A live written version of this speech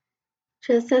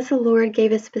Just as the Lord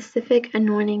gave a specific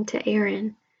anointing to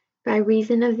Aaron by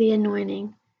reason of the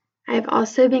anointing, I have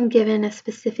also been given a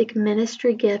specific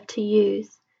ministry gift to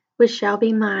use, which shall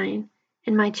be mine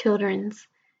and my children's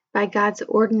by God's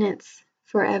ordinance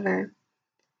forever.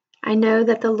 I know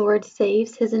that the Lord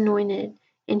saves his anointed,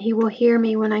 and he will hear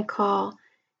me when I call,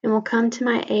 and will come to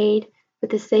my aid with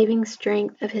the saving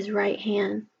strength of his right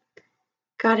hand.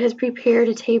 God has prepared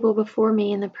a table before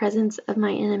me in the presence of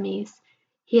my enemies.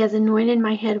 He has anointed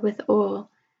my head with oil.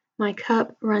 My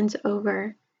cup runs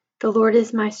over. The Lord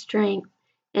is my strength,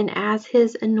 and as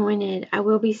his anointed, I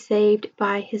will be saved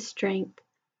by his strength.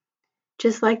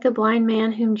 Just like the blind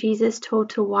man whom Jesus told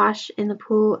to wash in the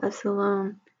pool of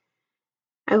Siloam,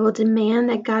 I will demand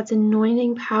that God's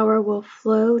anointing power will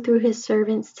flow through his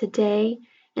servants today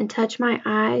and touch my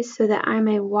eyes so that I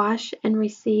may wash and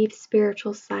receive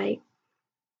spiritual sight.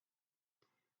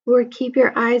 Lord, keep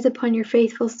your eyes upon your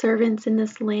faithful servants in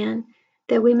this land,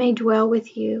 that we may dwell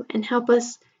with you, and help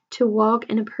us to walk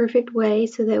in a perfect way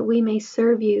so that we may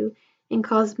serve you and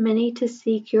cause many to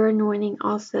seek your anointing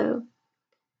also.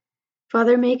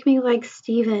 Father, make me like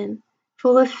Stephen,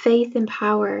 full of faith and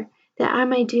power, that I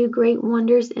may do great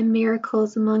wonders and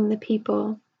miracles among the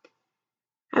people.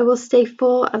 I will stay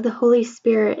full of the Holy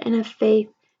Spirit and of faith,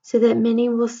 so that many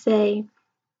will say,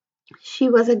 "She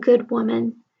was a good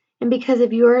woman." And because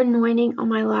of your anointing on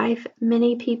my life,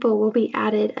 many people will be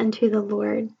added unto the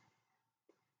Lord.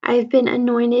 I have been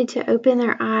anointed to open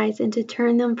their eyes and to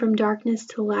turn them from darkness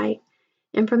to light,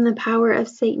 and from the power of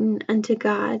Satan unto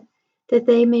God, that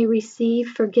they may receive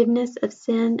forgiveness of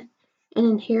sin and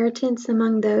inheritance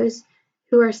among those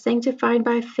who are sanctified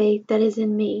by faith that is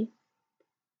in me.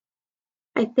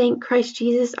 I thank Christ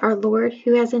Jesus our Lord,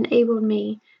 who has enabled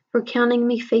me, for counting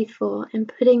me faithful and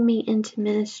putting me into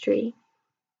ministry.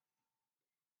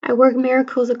 I work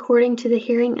miracles according to the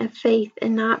hearing of faith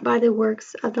and not by the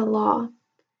works of the law.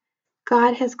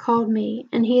 God has called me,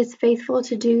 and he is faithful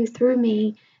to do through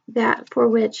me that for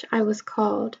which I was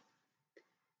called.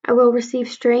 I will receive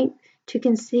strength to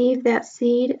conceive that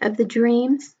seed of the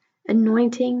dreams,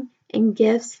 anointing, and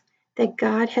gifts that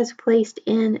God has placed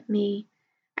in me.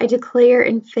 I declare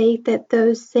in faith that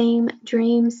those same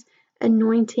dreams,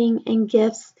 anointing, and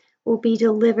gifts will be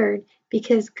delivered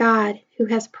because God, who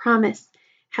has promised,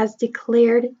 has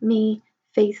declared me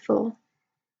faithful.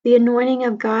 The anointing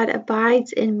of God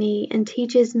abides in me and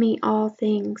teaches me all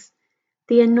things.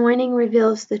 The anointing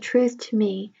reveals the truth to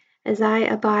me as I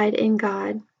abide in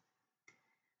God.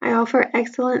 I offer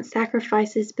excellent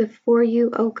sacrifices before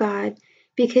you, O God,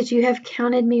 because you have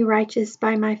counted me righteous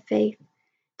by my faith.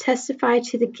 Testify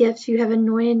to the gifts you have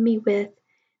anointed me with,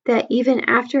 that even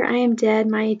after I am dead,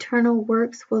 my eternal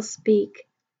works will speak.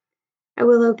 I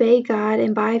will obey God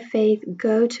and by faith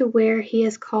go to where he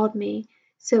has called me,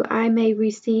 so I may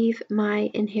receive my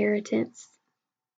inheritance.